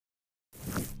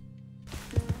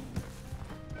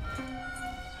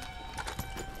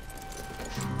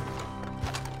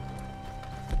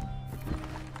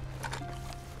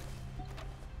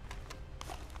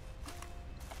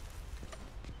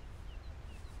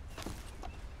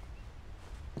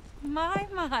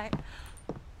My.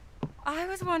 I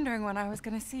was wondering when I was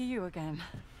gonna see you again.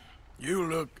 You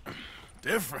look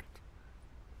different.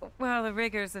 Well, the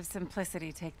rigors of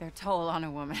simplicity take their toll on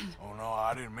a woman. Oh, no,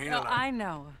 I didn't mean it Oh, like... I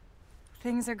know.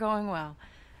 Things are going well.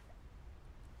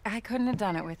 I couldn't have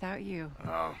done it without you.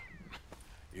 Oh,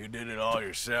 you did it all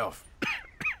yourself.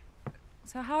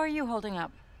 So how are you holding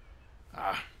up?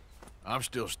 I'm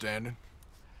still standing,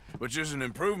 which is an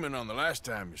improvement on the last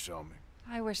time you saw me.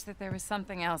 I wish that there was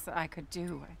something else that I could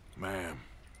do. Ma'am,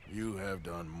 you have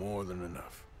done more than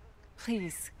enough.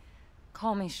 Please,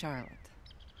 call me Charlotte.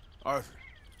 Arthur.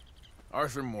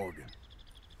 Arthur Morgan.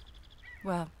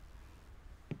 Well,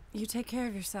 you take care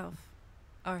of yourself,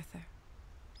 Arthur.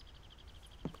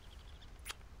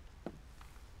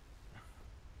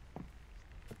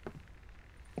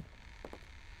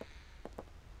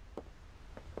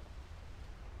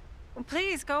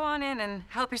 Please, go on in and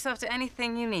help yourself to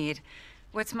anything you need.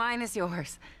 What's mine is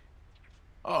yours.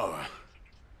 Oh,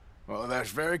 well, that's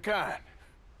very kind.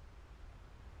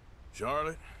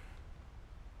 Charlotte,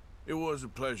 it was a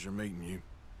pleasure meeting you.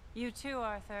 You too,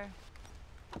 Arthur.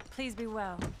 Please be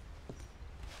well.